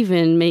you're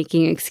even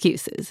making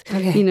excuses.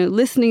 Okay.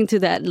 Listening to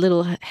that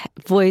little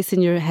voice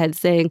in your head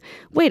saying,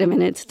 wait a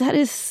minute, that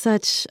is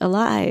such a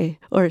lie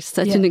or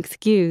such an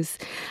excuse.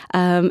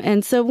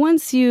 And so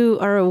once you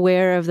are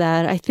aware of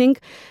that, I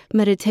think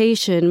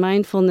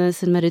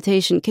mindfulness and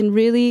meditation can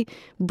really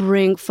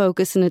bring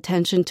focus and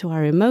attention to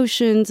our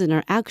emotions and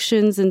our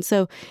actions. And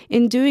so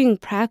in doing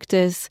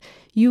practice,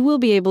 you will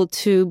be able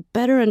to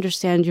better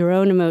understand your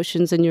own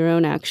emotions and your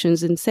own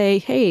actions and say,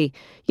 hey,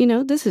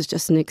 this is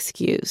just an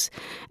excuse.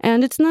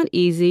 And it's not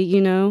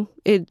easy,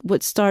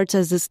 what starts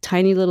as this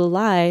tiny little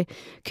lie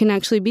can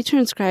actually be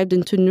transcribed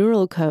into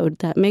neural code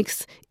that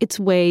makes its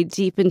way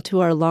deep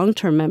into our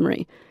long-term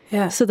memory.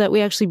 Yeah. So that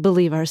we actually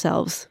believe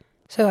ourselves.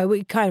 So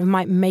we kind of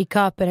might make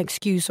up an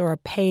excuse or a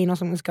pain or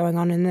something that's going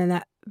on, and then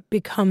that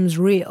becomes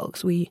real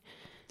because we...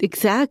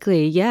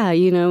 Exactly. Yeah.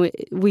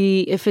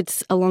 If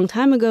it's a long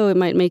time ago, it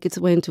might make its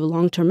way into a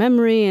long-term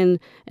memory.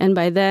 And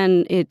by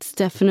then it's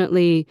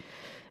definitely,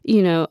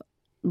 not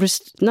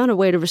a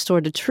way to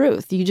restore the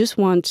truth. You just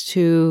want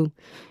to,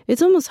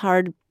 it's almost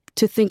hard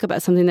to think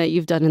about something that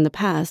you've done in the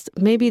past.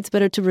 Maybe it's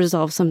better to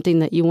resolve something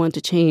that you want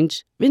to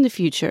change in the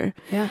future.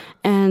 Yeah.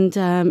 And,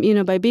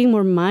 by being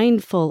more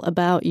mindful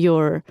about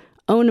your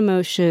own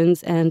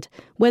emotions and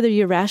whether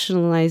you're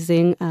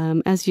rationalizing,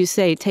 as you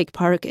say, take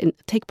part in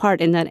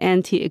that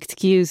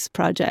anti-excuse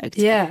project.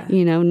 Yeah.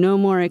 No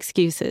more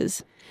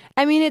excuses.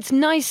 It's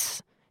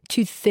nice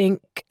to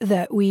think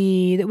that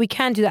we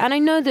can do that. And I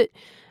know that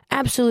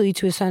absolutely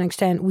to a certain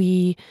extent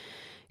we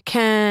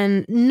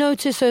can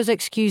notice those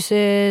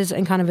excuses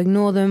and kind of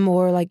ignore them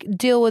or like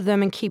deal with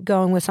them and keep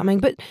going with something.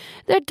 But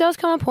there does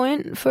come a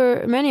point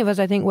for many of us,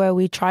 I think, where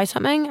we try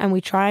something and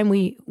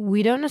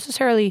we don't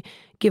necessarily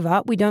give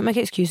up. We don't make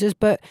excuses,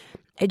 but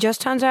it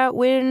just turns out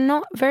we're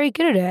not very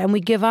good at it, and we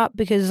give up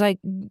because like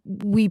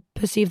we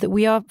perceive that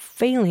we are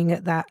failing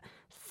at that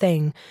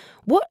thing.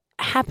 What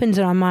happens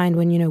in our mind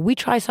when, we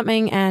try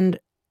something and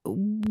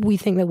we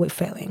think that we're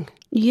failing?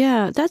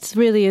 Yeah, that's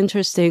really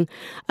interesting.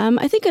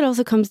 I think it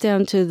also comes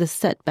down to the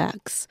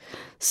setbacks.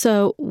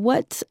 So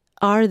what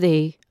are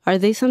they? Are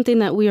they something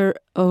that we are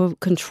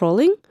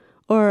controlling?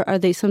 Or are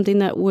they something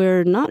that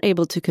we're not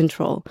able to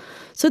control?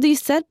 So these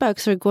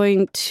setbacks are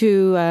going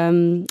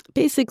to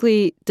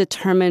basically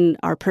determine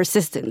our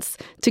persistence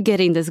to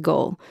getting this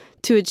goal,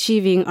 to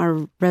achieving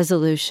our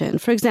resolution.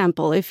 For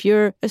example, if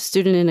you're a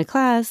student in a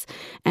class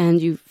and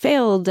you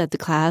failed at the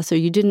class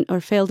or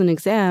failed an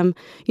exam,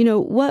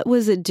 what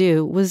was it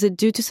due? Was it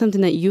due to something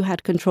that you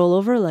had control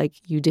over, like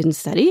you didn't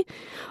study?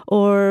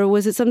 Or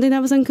was it something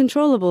that was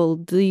uncontrollable?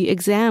 The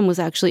exam was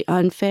actually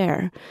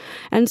unfair.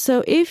 And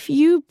so if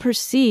you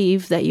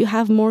perceive that you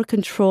have more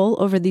control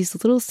over these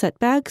little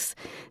setbacks,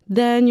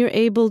 then you're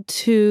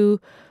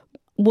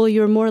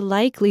more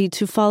likely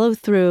to follow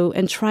through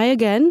and try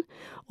again,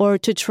 or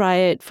to try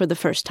it for the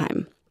first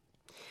time.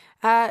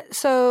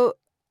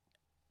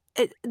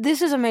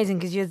 This is amazing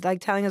because you're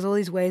like telling us all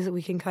these ways that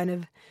we can kind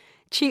of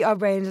cheat our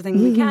brains and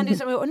things. We can do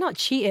something, or not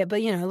cheat it,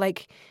 but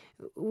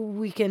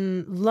we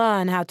can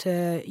learn how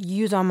to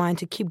use our mind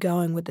to keep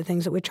going with the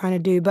things that we're trying to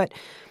do. But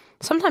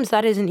sometimes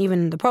that isn't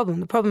even the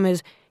problem. The problem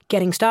is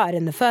getting started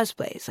in the first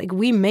place. Like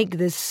we make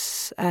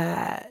this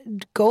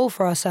goal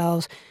for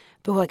ourselves,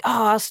 but we're like,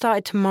 I'll start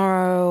it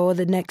tomorrow or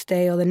the next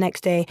day,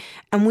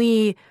 and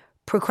we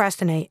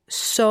procrastinate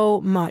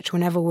so much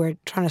whenever we're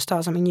trying to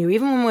start something new.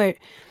 Even when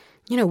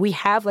we're, we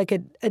have like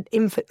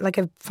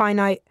a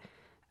finite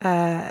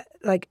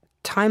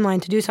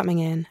timeline to do something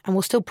in, and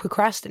we'll still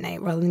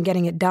procrastinate rather than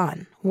getting it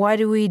done. Why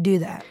do we do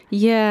that?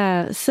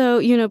 Yeah. So,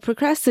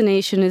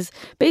 procrastination is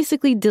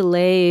basically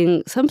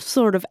delaying some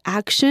sort of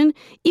action,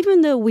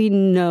 even though we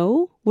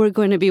know we're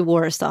going to be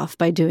worse off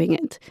by doing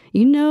it.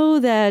 You know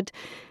that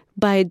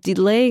by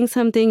delaying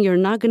something, you're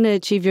not going to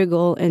achieve your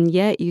goal, and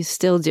yet you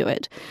still do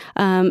it.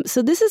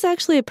 So this is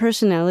actually a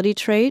personality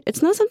trait.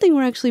 It's not something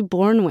we're actually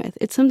born with.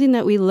 It's something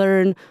that we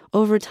learn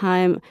over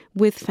time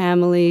with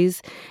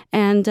families,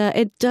 and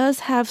it does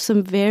have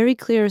some very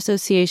clear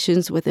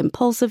associations with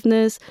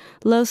impulsiveness,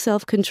 low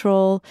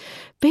self-control.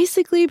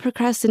 Basically,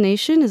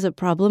 procrastination is a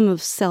problem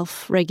of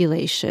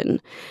self-regulation,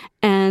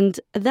 and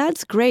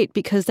that's great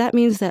because that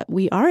means that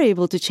we are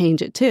able to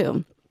change it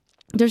too.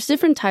 There's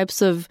different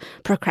types of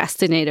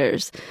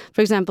procrastinators. For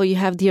example, you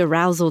have the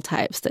arousal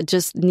types that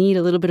just need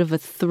a little bit of a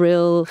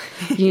thrill,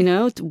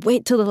 to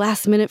wait till the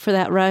last minute for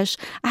that rush.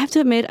 I have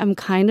to admit, I'm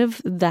kind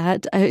of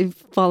that. I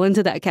fall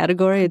into that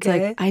category. It's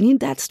like, I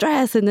need that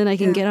stress, and then I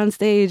can get on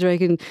stage or I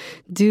can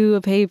do a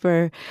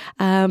paper.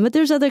 But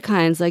there's other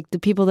kinds, like the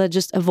people that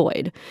just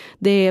avoid.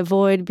 They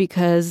avoid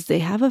because they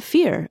have a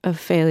fear of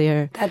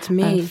failure. That's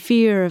me. A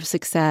fear of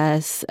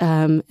success.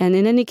 And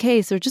in any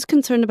case, they're just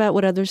concerned about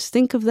what others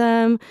think of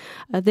them.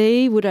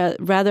 They would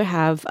rather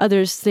have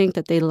others think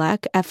that they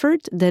lack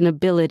effort than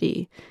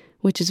ability,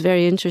 which is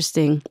very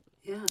interesting.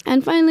 Yeah.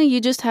 And finally,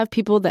 you just have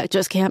people that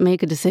just can't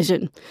make a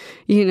decision,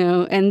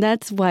 and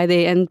that's why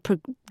they end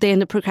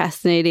up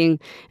procrastinating,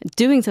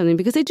 doing something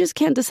because they just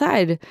can't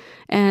decide.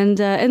 And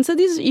so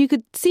you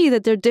could see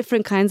that there are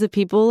different kinds of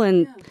people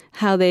and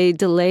how they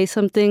delay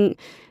something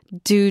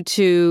due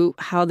to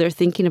how they're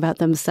thinking about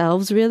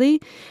themselves,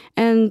 really.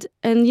 And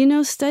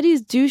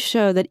studies do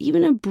show that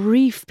even a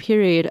brief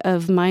period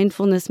of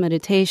mindfulness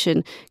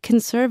meditation can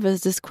serve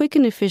as this quick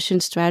and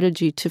efficient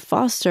strategy to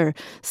foster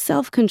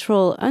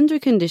self-control under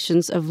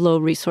conditions of low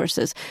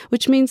resources,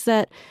 which means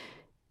that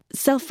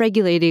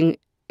self-regulating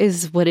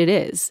is what it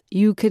is.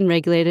 You can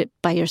regulate it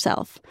by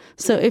yourself.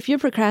 So if you're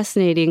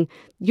procrastinating,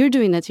 you're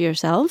doing that to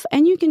yourself,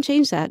 and you can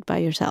change that by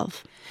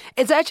yourself.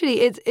 It's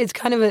actually, it's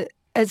kind of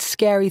a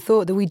scary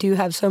thought that we do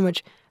have so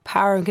much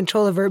power and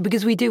control over it,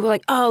 because we're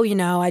like,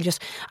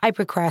 I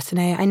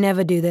procrastinate. I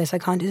never do this. I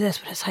can't do this.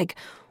 But it's like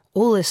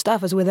all this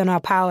stuff is within our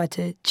power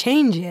to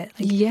change it.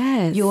 Like,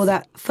 yes. You're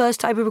that first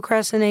type of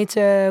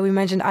procrastinator we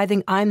mentioned. I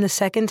think I'm the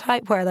second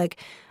type where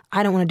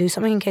I don't want to do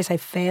something in case I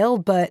fail,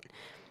 but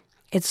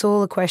it's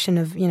all a question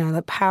of,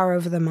 the power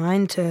over the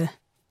mind to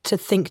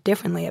think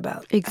differently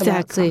about.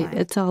 Exactly.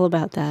 It's all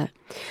about that.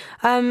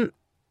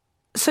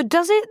 So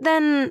does it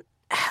then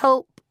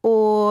help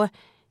or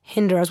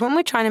hinder us when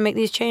we're trying to make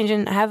these changes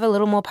and have a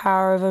little more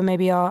power over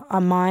maybe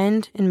our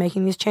mind in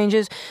making these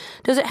changes?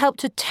 Does it help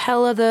to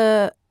tell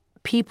other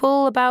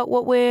people about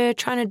what we're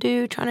trying to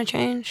do, trying to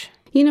change?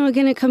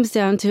 Again, it comes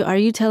down to, are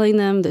you telling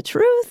them the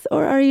truth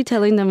or are you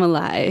telling them a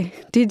lie?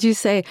 Did you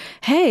say,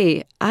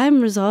 hey,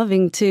 I'm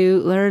resolving to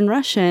learn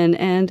Russian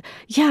and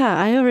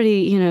I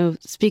already,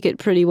 speak it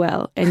pretty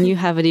well, and you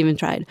haven't even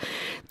tried?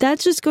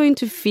 That's just going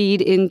to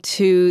feed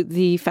into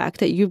the fact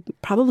that you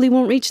probably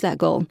won't reach that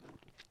goal.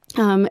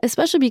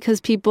 especially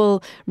because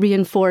people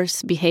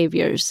reinforce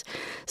behaviors.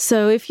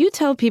 So if you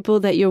tell people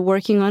that you're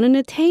working on an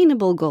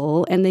attainable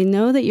goal and they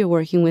know that you're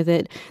working with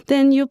it,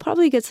 then you'll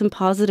probably get some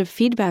positive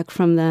feedback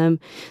from them.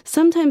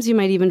 Sometimes you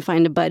might even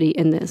find a buddy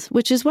in this,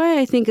 which is why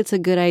I think it's a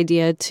good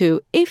idea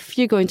to, if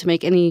you're going to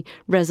make any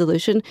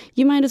resolution,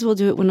 you might as well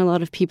do it when a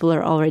lot of people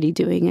are already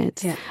doing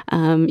it. Yeah.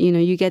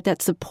 You get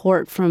that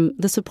support from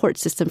the support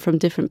system from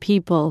different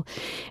people.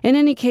 In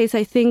any case,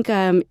 I think,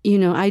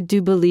 I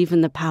do believe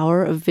in the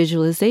power of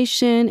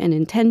visualization and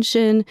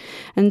intention.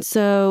 And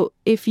so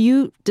if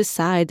you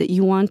decide that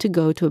you want to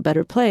go to a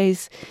better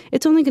place,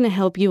 it's only going to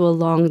help you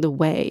along the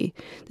way.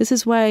 This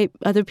is why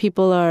other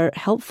people are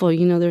helpful.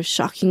 They're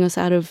shocking us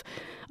out of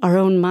our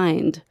own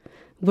mind.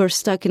 We're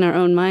stuck in our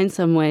own mind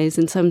some ways,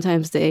 and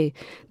sometimes they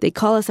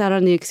call us out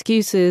on the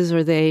excuses,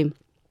 or they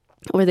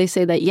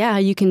say that, yeah,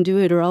 you can do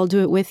it, or I'll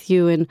do it with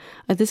you. And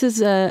this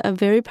is a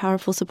very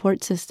powerful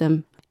support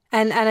system.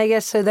 And I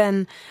guess so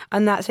then,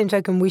 on that same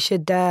token, we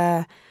should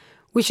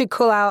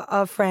call out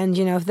our friend,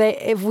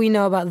 if we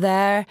know about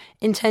their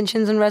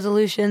intentions and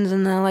resolutions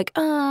and they're like,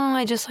 oh,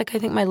 I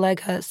think my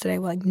leg hurts today.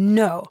 We're like,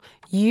 no,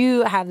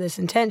 you have this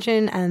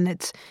intention and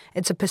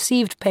it's a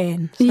perceived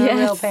pain. It's not a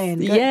real pain.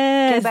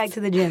 Get back to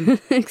the gym.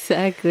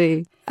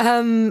 Exactly.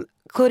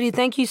 Claudia,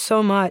 thank you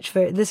so much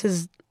this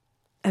is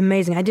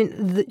amazing.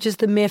 Just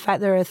the mere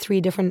fact there are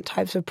 3 different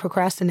types of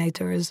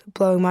procrastinator is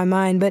blowing my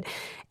mind. But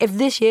if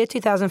this year,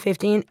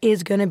 2015,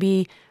 is going to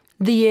be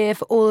the year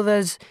for all of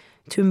us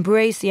to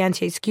embrace the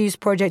Anti-Excuse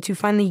Project, to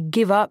finally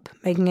give up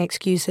making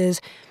excuses,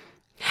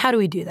 how do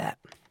we do that?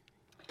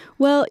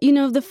 Well,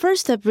 the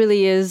first step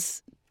really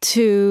is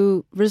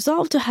to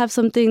resolve to have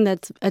something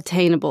that's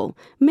attainable.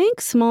 Make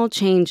small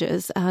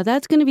changes.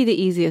 That's going to be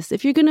the easiest.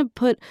 If you're going to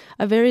put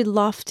a very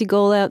lofty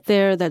goal out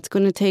there that's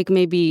going to take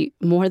maybe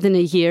more than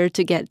a year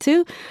to get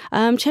to,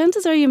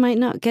 chances are you might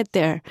not get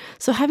there.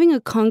 So having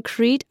a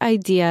concrete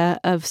idea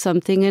of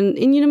something and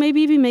maybe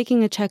even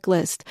making a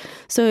checklist.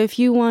 So if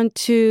you want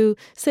to,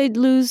 say,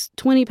 lose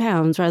 20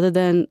 pounds rather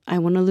than I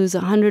want to lose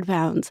 100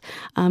 pounds,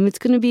 it's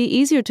going to be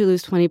easier to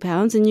lose 20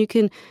 pounds, and you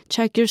can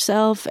check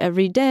yourself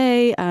every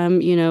day,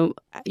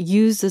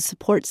 use the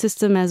support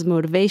system as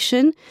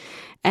motivation,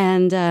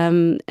 and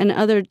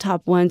other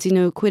top ones,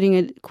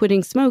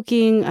 quitting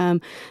smoking.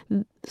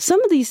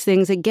 Some of these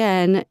things,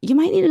 again, you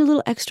might need a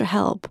little extra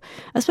help,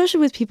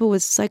 especially with people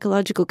with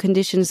psychological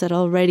conditions that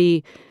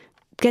already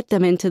get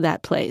them into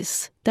that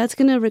place. That's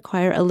going to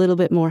require a little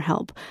bit more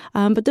help.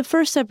 But the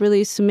first step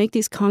really is to make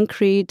these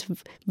concrete,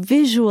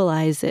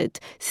 visualize it,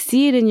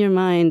 see it in your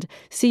mind,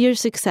 see your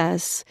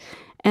success.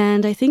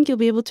 And I think you'll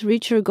be able to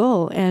reach your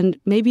goal and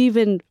maybe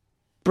even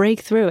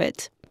break through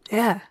it.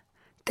 Yeah.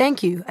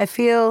 Thank you. I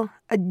feel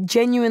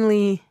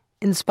genuinely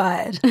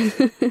inspired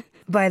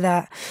by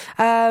that.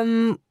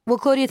 Well,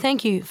 Claudia,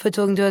 thank you for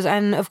talking to us.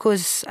 And of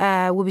course,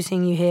 we'll be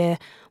seeing you here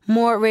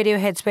more at Radio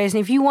Headspace. And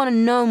if you want to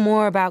know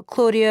more about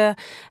Claudia,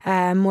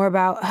 more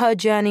about her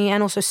journey,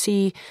 and also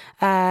see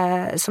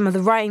some of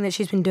the writing that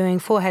she's been doing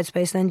for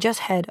Headspace, then just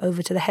head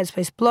over to the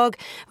Headspace blog.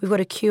 We've got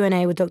a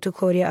Q&A with Dr.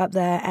 Claudia up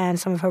there, and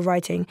some of her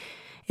writing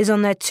is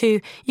on there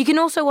too. You can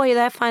also, while you're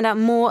there, find out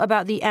more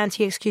about the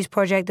Anti-Excuse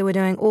Project that we're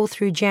doing all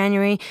through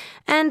January.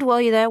 And while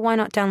you're there, why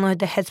not download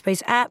the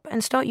Headspace app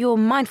and start your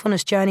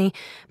mindfulness journey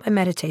by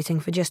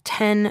meditating for just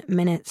 10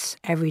 minutes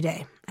every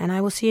day. And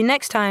I will see you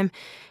next time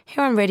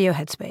here on Radio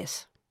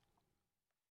Headspace.